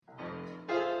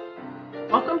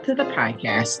Welcome to the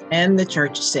podcast, And the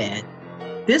Church Said.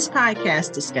 This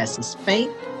podcast discusses faith,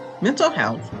 mental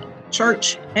health,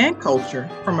 church, and culture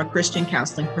from a Christian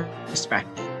counseling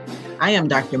perspective. I am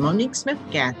Dr. Monique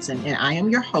Smith-Gatson, and I am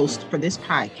your host for this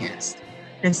podcast.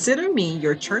 Consider me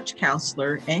your church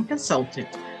counselor and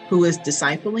consultant who is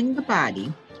discipling the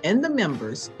body and the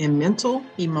members in mental,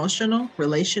 emotional,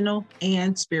 relational,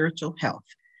 and spiritual health.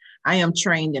 I am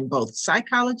trained in both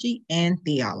psychology and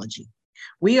theology.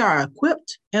 We are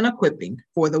equipped and equipping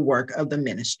for the work of the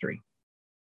ministry.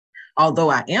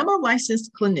 Although I am a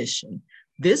licensed clinician,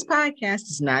 this podcast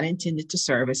is not intended to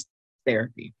serve as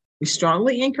therapy. We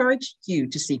strongly encourage you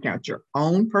to seek out your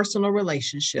own personal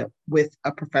relationship with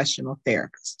a professional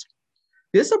therapist.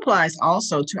 This applies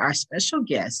also to our special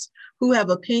guests who have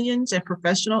opinions and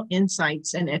professional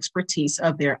insights and expertise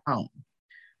of their own.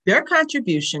 Their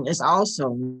contribution is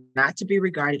also not to be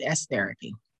regarded as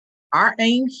therapy. Our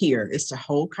aim here is to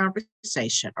hold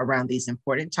conversation around these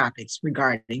important topics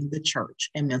regarding the church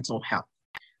and mental health.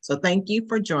 So thank you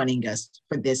for joining us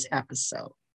for this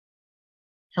episode.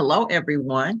 Hello,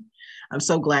 everyone. I'm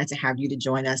so glad to have you to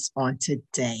join us on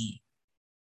today.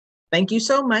 Thank you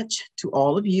so much to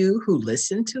all of you who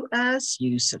listen to us,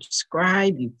 you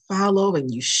subscribe, you follow, and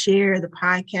you share the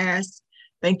podcast.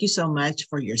 Thank you so much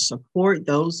for your support.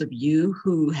 Those of you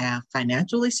who have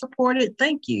financially supported,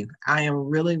 thank you. I am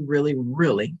really, really,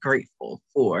 really grateful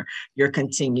for your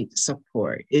continued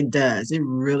support. It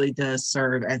really does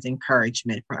serve as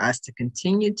encouragement for us to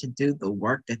continue to do the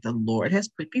work that the Lord has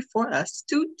put before us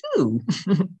to do.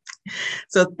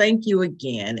 So thank you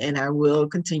again. And I will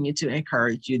continue to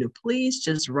encourage you to please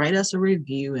just write us a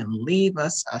review and leave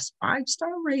us a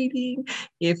 5-star rating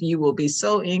if you will be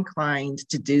so inclined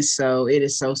to do so. It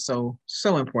is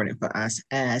so important for us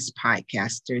as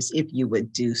podcasters if you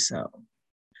would do so.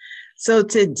 So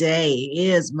today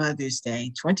is Mother's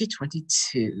Day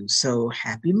 2022. So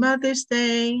happy Mother's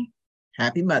Day.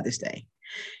 Happy Mother's Day.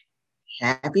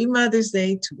 Happy Mother's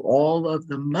Day to all of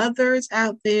the mothers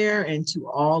out there and to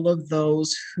all of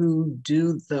those who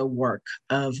do the work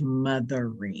of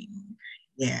mothering.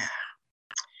 Yeah.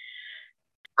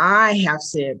 I have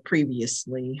said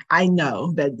previously, I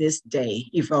know that this day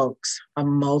evokes a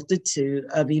multitude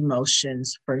of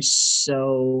emotions for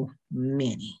so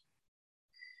many.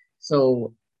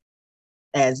 So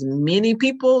as many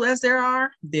people as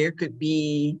there could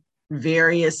be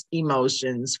various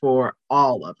emotions for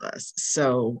all of us.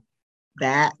 So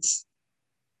that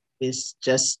is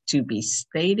just to be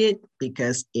stated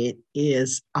because it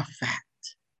is a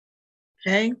fact.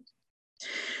 Okay.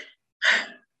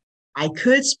 I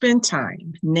could spend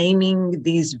time naming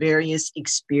these various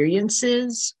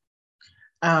experiences.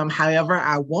 However,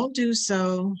 I won't do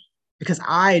so because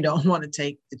I don't want to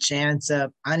take the chance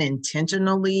of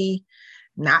unintentionally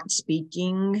not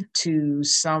speaking to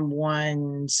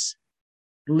someone's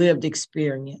lived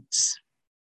experience.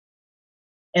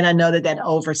 And I know that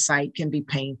oversight can be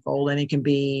painful and it can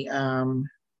be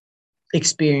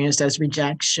experienced as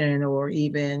rejection or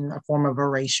even a form of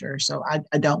erasure. So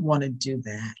I don't want to do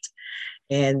that.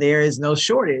 And there is no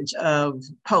shortage of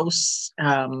posts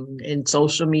and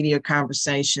social media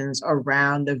conversations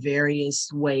around the various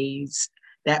ways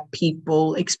that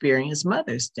people experience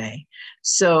Mother's Day.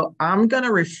 So I'm going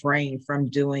to refrain from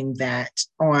doing that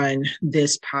on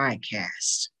this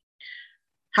podcast.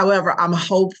 However, I'm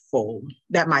hopeful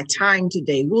that my time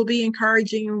today will be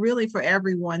encouraging really for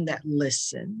everyone that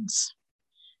listens,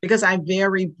 because I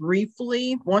very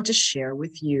briefly want to share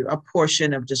with you a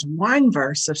portion of just one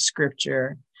verse of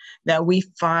scripture that we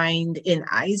find in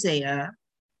Isaiah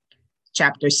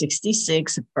chapter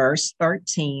 66, verse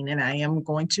 13. And I am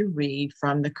going to read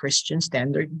from the Christian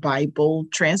Standard Bible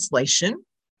translation.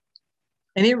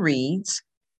 And it reads,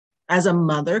 "As a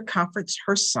mother comforts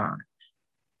her son,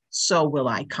 so will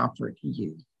I comfort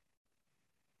you.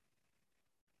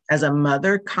 As a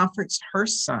mother comforts her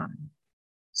son,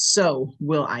 so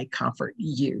will I comfort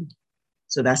you."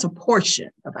 So that's a portion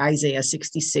of Isaiah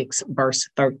 66, verse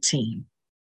 13.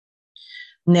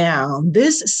 Now,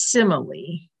 this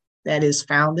simile that is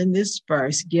found in this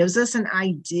verse gives us an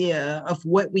idea of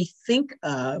what we think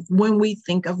of when we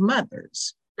think of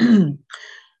mothers,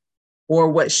 or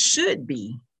what should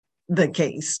be the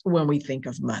case when we think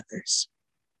of mothers.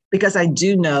 Because I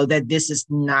do know that this is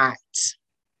not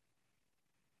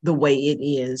the way it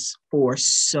is for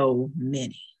so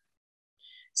many.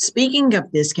 Speaking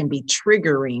of this can be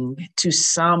triggering to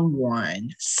someone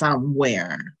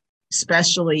somewhere,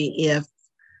 especially if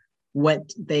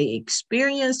what they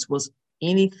experienced was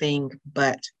anything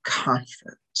but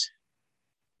comfort.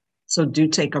 So do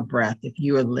take a breath if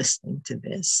you are listening to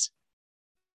this.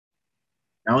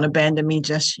 Don't abandon me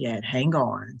just yet. Hang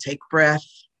on. Take breath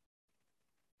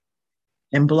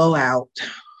and blow out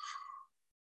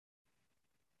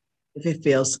if it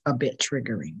feels a bit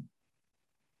triggering.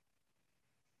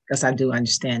 Because I do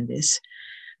understand this.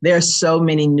 There are so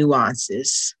many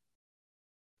nuances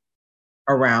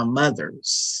around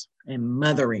mothers and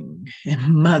mothering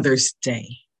and Mother's Day.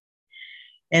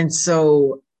 And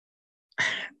so,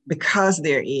 because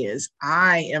there is,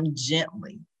 I am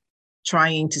gently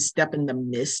trying to step in the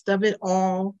midst of it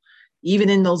all, even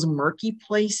in those murky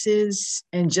places,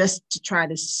 and just to try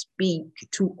to speak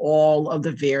to all of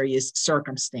the various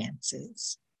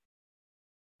circumstances.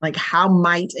 Like, how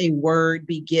might a word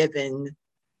be given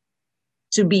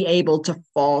to be able to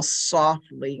fall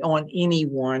softly on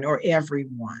anyone or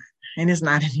everyone? And it's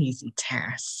not an easy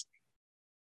task.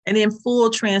 And in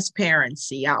full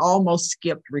transparency, I almost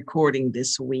skipped recording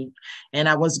this week, and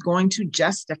I was going to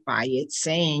justify it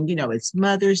saying, it's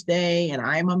Mother's Day and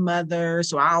I'm a mother,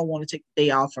 so I want to take the day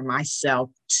off for myself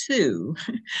too,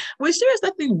 which there's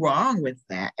nothing wrong with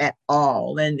that at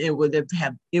all. And it would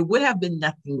have been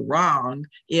nothing wrong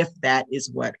if that is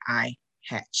what I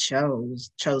had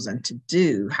chosen to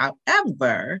do.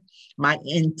 However, my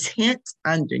intent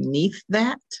underneath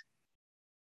that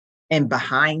and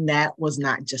behind that was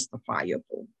not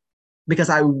justifiable, because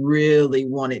I really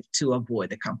wanted to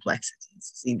avoid the complexities.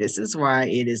 See, this is why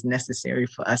it is necessary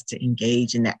for us to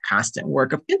engage in that constant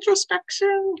work of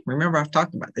introspection. Remember, I've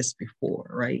talked about this before,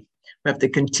 right? We have to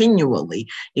continually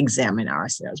examine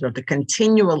ourselves. We have to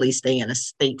continually stay in a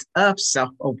state of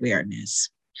self-awareness.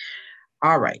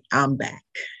 All right, I'm back.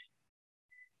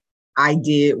 I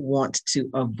did want to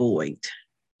avoid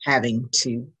having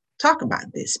to talk about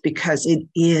this because it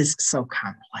is so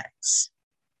complex.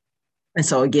 And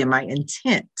so again, my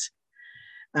intent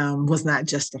was not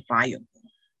justifiable.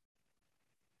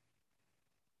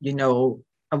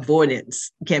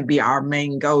 Avoidance can be our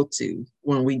main go-to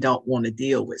when we don't want to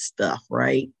deal with stuff,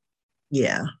 right?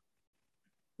 Yeah.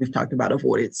 We've talked about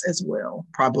avoidance as well.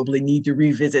 Probably need to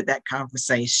revisit that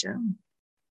conversation.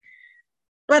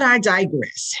 But I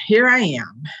digress. Here I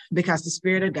am, because the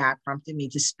Spirit of God prompted me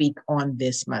to speak on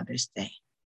this Mother's Day.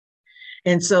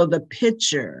 And so the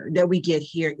picture that we get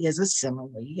here is a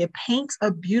simile. It paints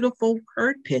a beautiful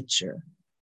word picture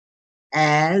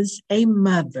as a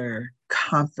mother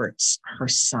comforts her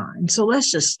son. So let's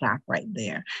just stop right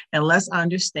there. And let's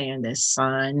understand that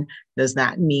son does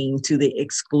not mean to the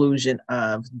exclusion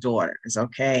of daughters,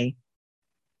 okay?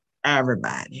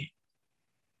 Everybody.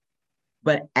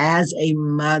 But as a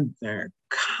mother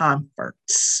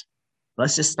comforts,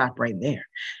 let's just stop right there.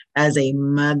 As a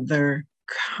mother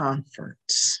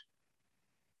comforts.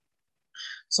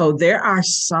 So there are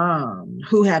some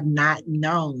who have not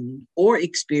known or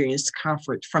experienced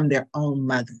comfort from their own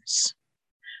mothers,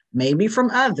 maybe from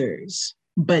others,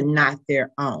 but not their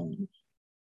own.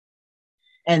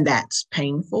 And that's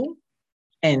painful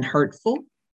and hurtful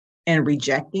and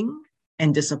rejecting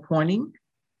and disappointing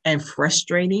and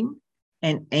frustrating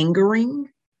and angering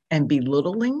and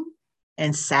belittling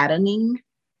and saddening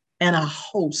and a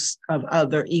host of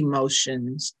other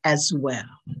emotions as well.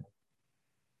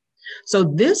 So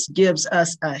this gives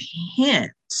us a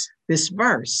hint, this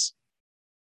verse,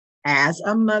 as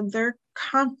a mother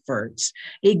comforts,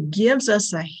 it gives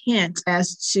us a hint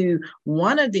as to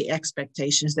one of the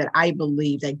expectations that I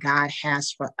believe that God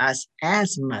has for us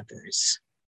as mothers,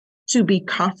 to be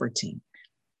comforting.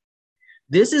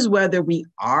 This is whether we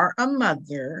are a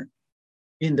mother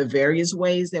in the various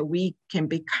ways that we can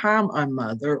become a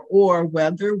mother, or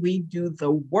whether we do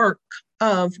the work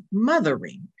of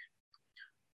mothering.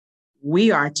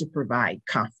 We are to provide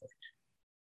comfort.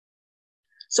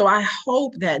 So I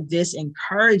hope that this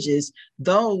encourages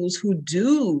those who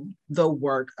do the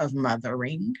work of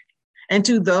mothering, and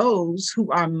to those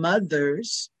who are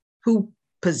mothers who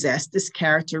possess this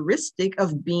characteristic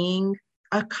of being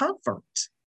a comfort,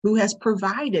 who has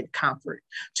provided comfort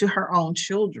to her own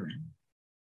children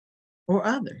or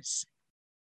others.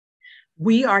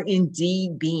 We are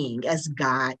indeed being as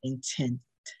God intended,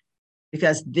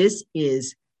 because this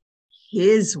is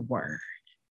His word.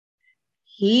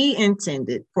 He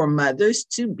intended for mothers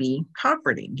to be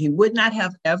comforting. He would not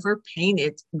have ever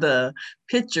painted the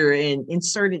picture and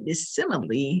inserted this simile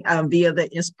via the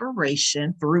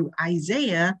inspiration through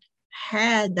Isaiah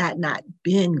had that not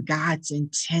been God's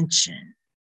intention.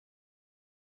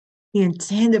 He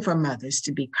intended for mothers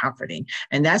to be comforting.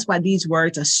 And that's why these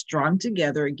words are strung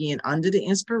together again under the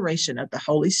inspiration of the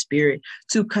Holy Spirit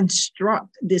to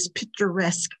construct this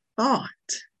picturesque thought.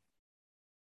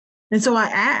 And so I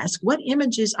ask, what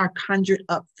images are conjured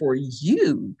up for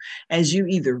you as you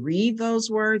either read those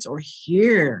words or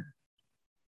hear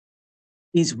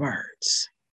these words.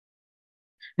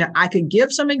 Now, I could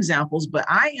give some examples, but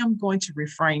I am going to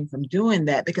refrain from doing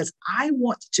that because I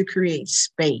want to create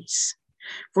space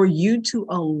for you to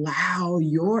allow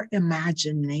your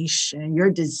imagination,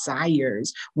 your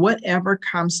desires, whatever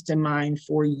comes to mind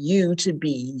for you to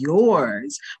be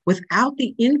yours without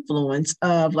the influence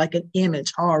of like an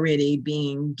image already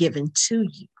being given to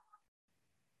you.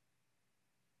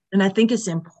 And I think it's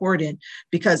important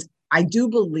because I do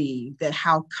believe that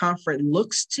how comfort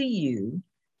looks to you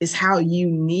is how you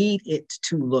need it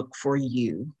to look for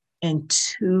you and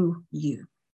to you.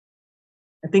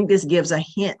 I think this gives a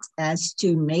hint as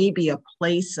to maybe a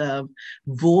place of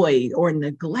void or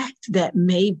neglect that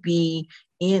may be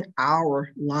in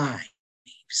our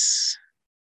lives.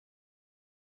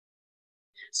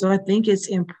 So I think it's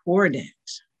important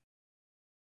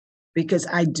because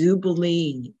I do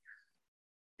believe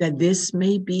that this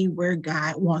may be where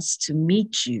God wants to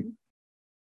meet you.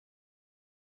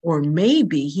 Or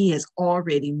maybe he has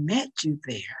already met you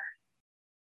there,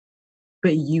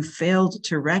 but you failed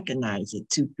to recognize it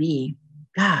to be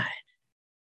God.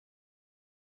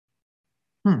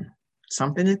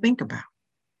 Something to think about.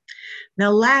 Now,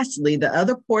 lastly, the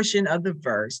other portion of the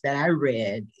verse that I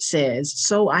read says,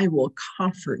 "So I will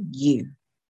comfort you."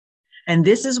 And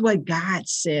this is what God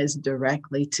says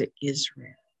directly to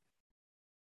Israel.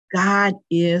 God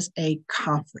is a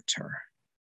comforter.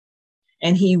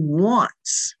 And he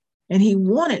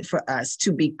wanted for us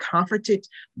to be comforted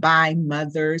by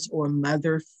mothers or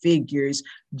mother figures,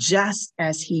 just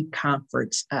as he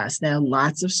comforts us. Now,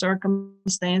 lots of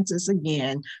circumstances,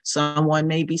 again, someone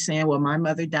may be saying, well, my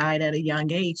mother died at a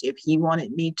young age. If he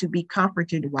wanted me to be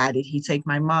comforted, why did he take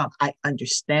my mom? I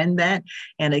understand that.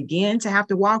 And again, to have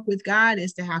to walk with God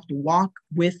is to have to walk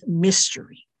with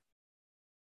mystery.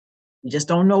 We just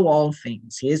don't know all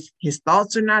things. His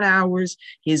thoughts are not ours.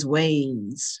 His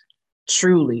ways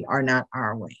truly are not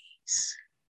our ways.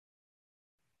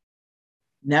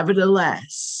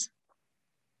 Nevertheless,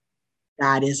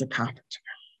 God is a comforter.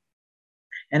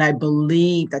 And I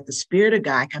believe that the Spirit of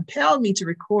God compelled me to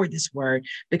record this word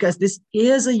because this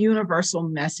is a universal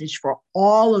message for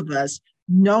all of us,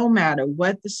 no matter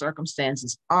what the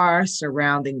circumstances are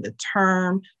surrounding the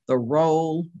term, the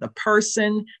role, the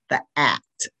person, the act.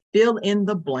 Fill in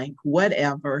the blank,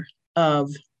 whatever, of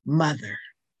mother.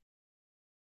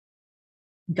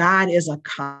 God is a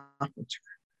comforter.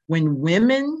 When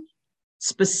women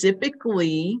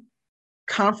specifically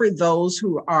comfort those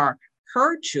who are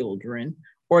her children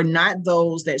or not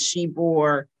those that she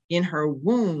bore in her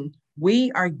womb, we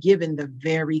are given the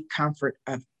very comfort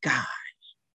of God.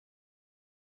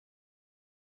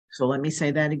 So let me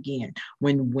say that again.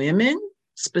 When women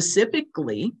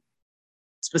specifically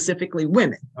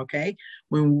women, okay?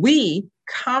 When we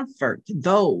comfort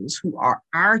those who are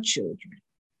our children,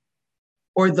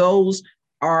 or those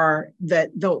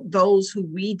who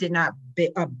we did not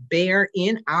bear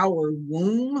in our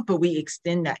womb, but we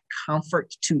extend that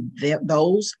comfort to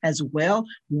those as well,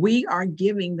 we are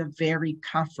giving the very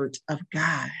comfort of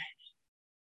God.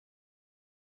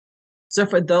 So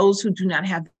for those who do not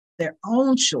have their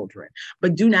own children,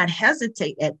 but do not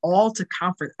hesitate at all to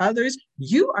comfort others,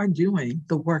 you are doing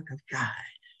the work of God.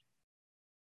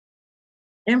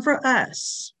 And for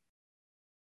us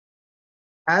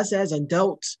as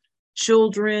adults,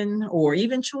 children, or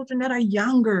even children that are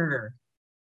younger,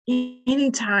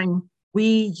 anytime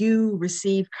you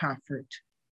receive comfort,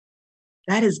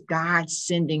 that is God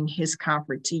sending his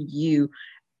comfort to you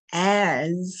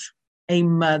as a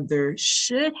mother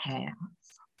should have,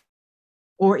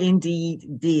 or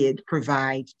indeed did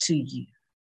provide to you.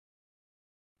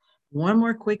 One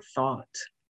more quick thought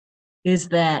is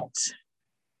that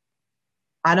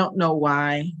I don't know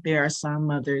why there are some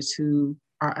mothers who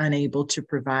are unable to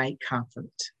provide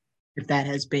comfort, if that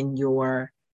has been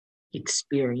your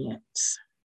experience.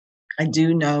 I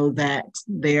do know that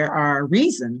there are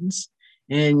reasons,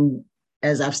 and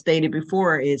as I've stated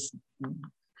before, it's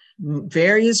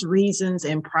various reasons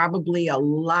and probably a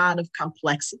lot of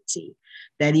complexity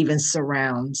that even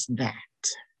surrounds that.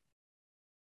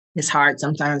 It's hard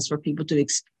sometimes for people to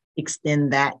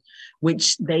extend that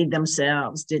which they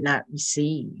themselves did not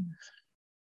receive.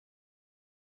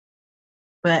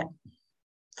 But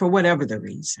for whatever the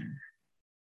reason,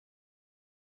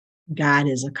 God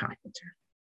is a comforter.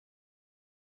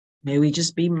 May we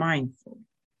just be mindful.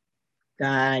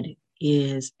 God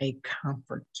is a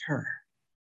comforter.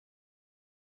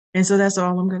 And so that's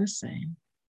all I'm going to say.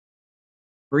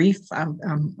 Brief, I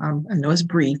know it's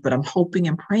brief, but I'm hoping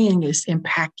and praying it's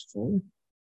impactful.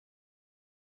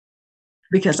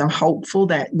 Because I'm hopeful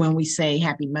that when we say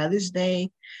Happy Mother's Day,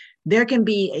 there can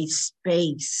be a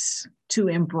space to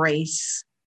embrace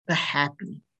the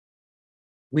happy.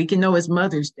 We can know it's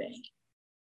Mother's Day,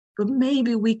 but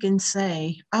maybe we can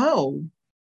say, oh,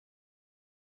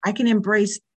 I can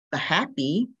embrace the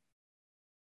happy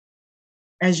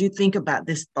as you think about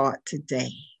this thought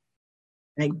today,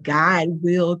 that God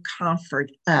will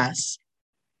comfort us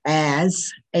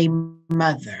as a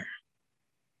mother,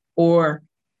 or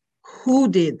who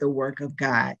did the work of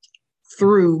God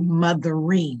through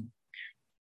mothering,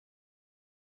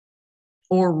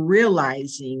 or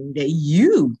realizing that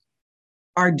you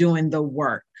are doing the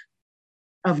work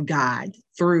of God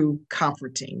through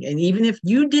comforting. And even if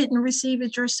you didn't receive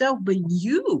it yourself, but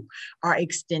you are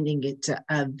extending it to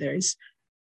others,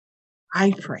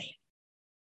 I pray,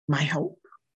 my hope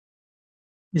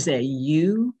is that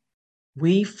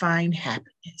we find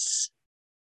happiness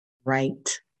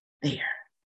right there.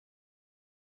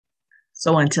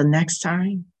 So until next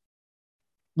time,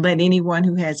 let anyone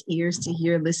who has ears to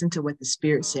hear listen to what the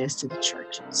Spirit says to the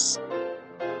churches.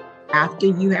 After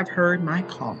you have heard my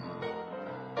call,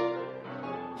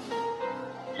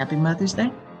 Happy Mother's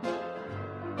Day.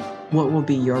 What will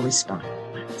be your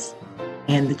response?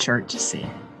 And the church said,